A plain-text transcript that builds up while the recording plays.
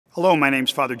Hello, my name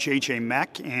is Father J.J.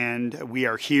 Mech, and we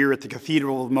are here at the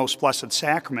Cathedral of the Most Blessed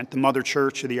Sacrament, the Mother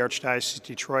Church of the Archdiocese of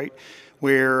Detroit,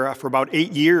 where for about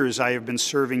 8 years I have been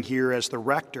serving here as the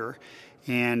Rector,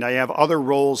 and I have other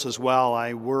roles as well.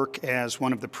 I work as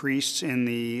one of the priests in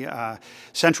the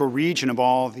central region of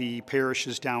all the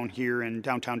parishes down here in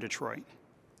downtown Detroit.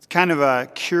 It's kind of a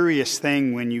curious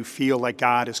thing when you feel like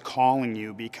God is calling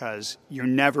you, because you're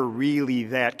never really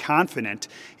that confident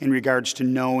in regards to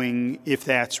knowing if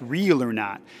that's real or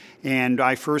not. And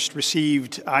I first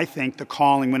received, I think, the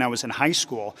calling when I was in high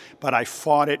school, but I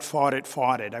fought it.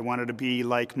 I wanted to be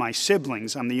like my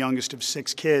siblings. I'm the youngest of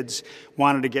 6 kids,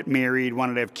 wanted to get married,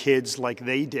 wanted to have kids like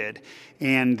they did.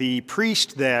 And the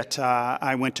priest that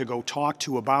I went to go talk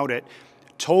to about it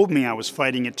told me I was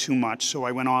fighting it too much, so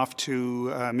I went off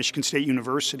to Michigan State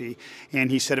University, and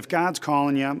he said, if God's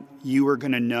calling you, you are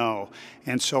going to know.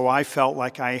 And so I felt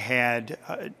like I had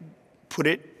put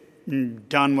it and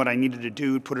done what I needed to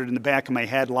do, put it in the back of my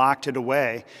head, locked it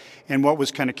away. And what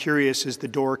was kind of curious is the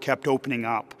door kept opening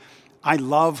up. I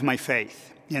love my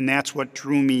faith, and that's what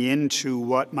drew me into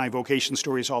what my vocation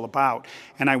story is all about.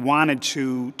 And I wanted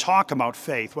to talk about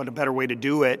faith. What a better way to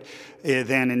do it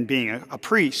than in being a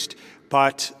priest.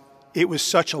 But it was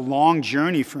such a long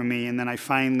journey for me, and then I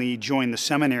finally joined the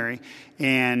seminary,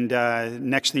 and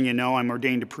next thing you know, I'm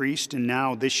ordained a priest, and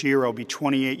now this year I'll be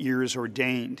 28 years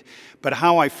ordained. But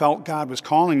how I felt God was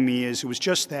calling me is it was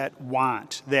just that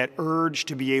want, that urge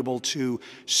to be able to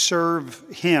serve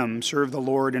Him, serve the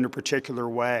Lord in a particular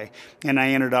way. And I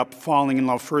ended up falling in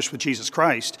love first with Jesus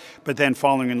Christ, but then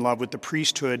falling in love with the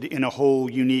priesthood in a whole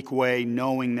unique way,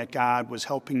 knowing that God was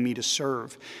helping me to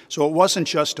serve. So it wasn't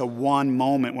just a one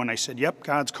moment when I said, yep,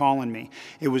 God's calling me.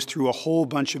 It was through a whole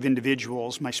bunch of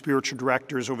individuals, my spiritual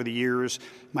directors over the years,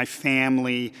 my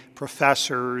family,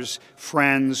 professors,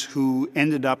 friends who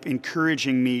ended up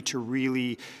encouraging me to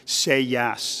really say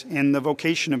yes. And the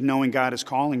vocation of knowing God is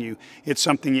calling you, it's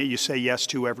something that you say yes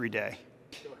to every day.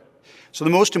 So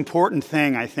the most important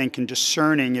thing, I think, in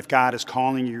discerning if God is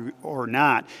calling you or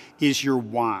not is your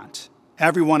want.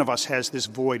 Every one of us has this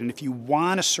void, and if you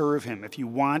want to serve Him, if you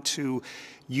want to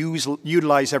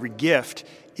utilize every gift,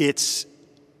 it's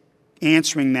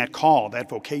answering that call, that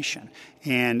vocation,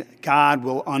 and God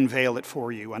will unveil it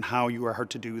for you on how you are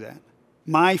to do that.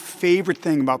 My favorite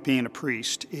thing about being a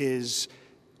priest is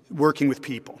working with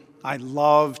people. I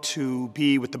love to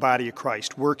be with the body of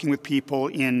Christ, working with people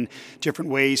in different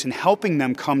ways and helping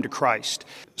them come to Christ.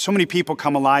 So many people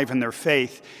come alive in their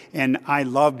faith, and I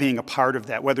love being a part of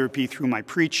that, whether it be through my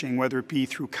preaching, whether it be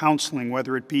through counseling,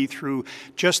 whether it be through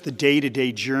just the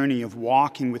day-to-day journey of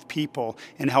walking with people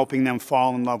and helping them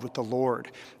fall in love with the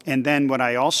Lord. And then what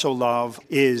I also love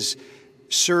is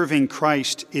serving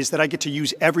Christ is that I get to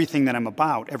use everything that I'm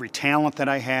about, every talent that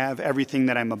I have, everything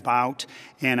that I'm about,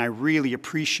 and I really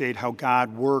appreciate how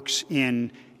God works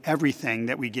in everything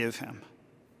that we give Him.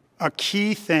 A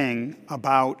key thing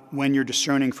about when you're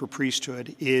discerning for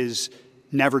priesthood is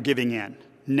never giving in,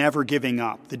 never giving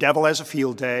up. The devil has a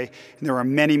field day, and there are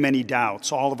many, many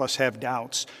doubts. All of us have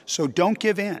doubts, so don't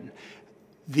give in.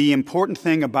 The important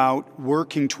thing about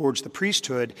working towards the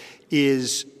priesthood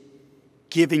is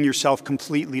giving yourself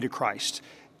completely to Christ.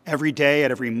 Every day,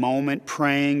 at every moment,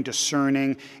 praying,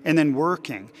 discerning, and then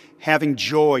working, having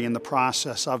joy in the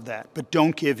process of that. But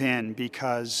don't give in,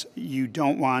 because you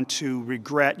don't want to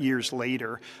regret years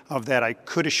later of that I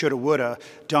coulda, shoulda, woulda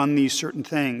done these certain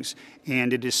things.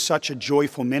 And it is such a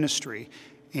joyful ministry,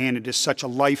 and it is such a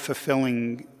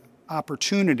life-fulfilling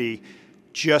opportunity.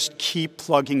 Just keep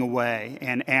plugging away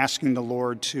and asking the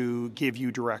Lord to give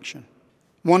you direction.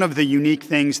 One of the unique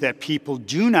things that people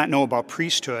do not know about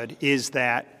priesthood is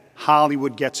that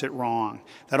Hollywood gets it wrong,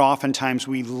 that oftentimes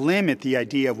we limit the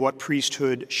idea of what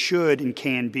priesthood should and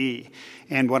can be.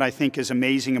 And what I think is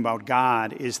amazing about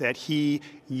God is that He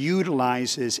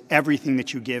utilizes everything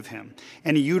that you give Him,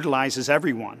 and He utilizes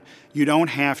everyone. You don't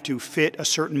have to fit a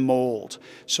certain mold.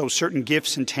 So certain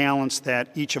gifts and talents that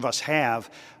each of us have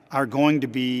are going to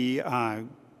be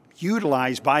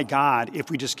utilized by God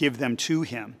if we just give them to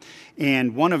Him.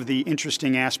 And one of the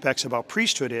interesting aspects about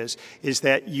priesthood is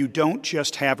that you don't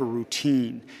just have a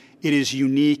routine. It is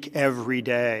unique every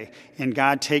day. And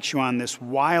God takes you on this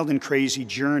wild and crazy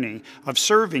journey of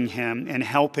serving Him and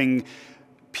helping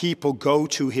people go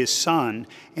to his Son.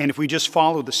 And if we just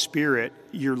follow the Spirit,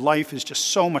 your life is just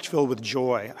so much filled with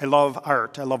joy. I love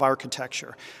art. I love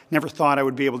architecture. Never thought I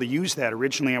would be able to use that.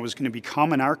 Originally, I was going to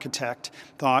become an architect.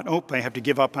 Thought, oh, I have to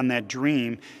give up on that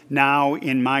dream. Now,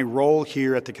 in my role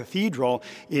here at the Cathedral,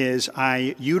 is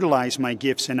I utilize my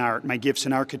gifts in art, my gifts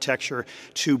in architecture,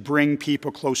 to bring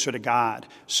people closer to God.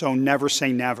 So never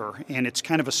say never. And it's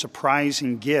kind of a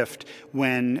surprising gift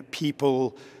when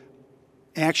people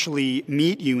actually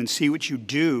meet you and see what you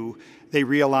do. They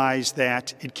realize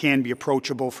that it can be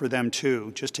approachable for them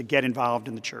too, just to get involved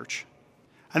in the church.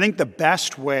 I think the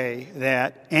best way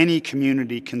that any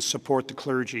community can support the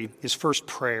clergy is first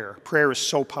prayer. Prayer is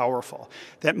so powerful.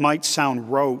 That might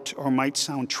sound rote or might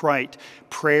sound trite.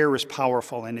 Prayer is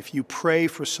powerful, and if you pray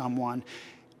for someone,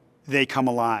 they come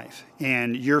alive,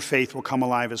 and your faith will come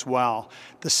alive as well.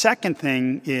 The second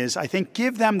thing is, I think,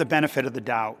 give them the benefit of the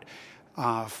doubt.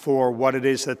 For what it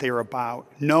is that they're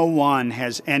about. No one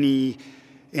has any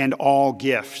and all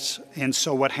gifts. And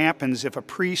so what happens if a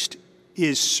priest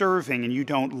is serving and you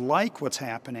don't like what's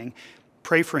happening,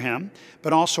 pray for him,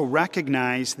 but also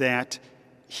recognize that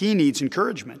he needs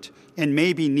encouragement and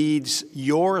maybe needs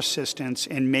your assistance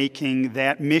in making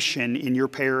that mission in your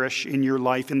parish, in your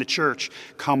life, in the church,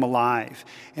 come alive.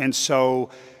 And so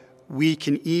we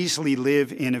can easily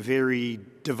live in a very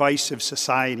divisive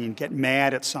society and get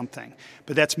mad at something.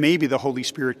 But that's maybe the Holy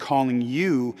Spirit calling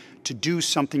you to do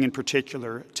something in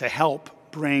particular to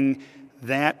help bring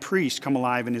that priest come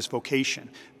alive in his vocation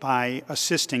by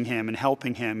assisting him and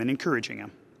helping him and encouraging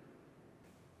him.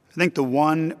 I think the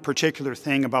one particular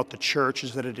thing about the church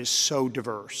is that it is so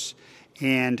diverse.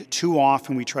 And too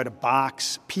often we try to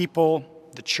box people,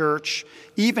 the church,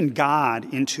 even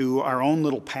God, into our own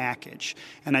little package.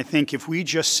 And I think if we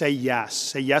just say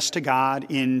yes to God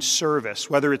in service,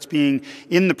 whether it's being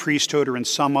in the priesthood or in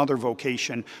some other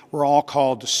vocation, we're all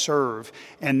called to serve.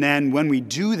 And then when we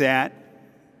do that,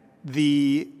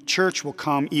 the church will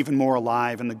come even more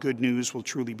alive and the good news will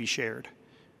truly be shared.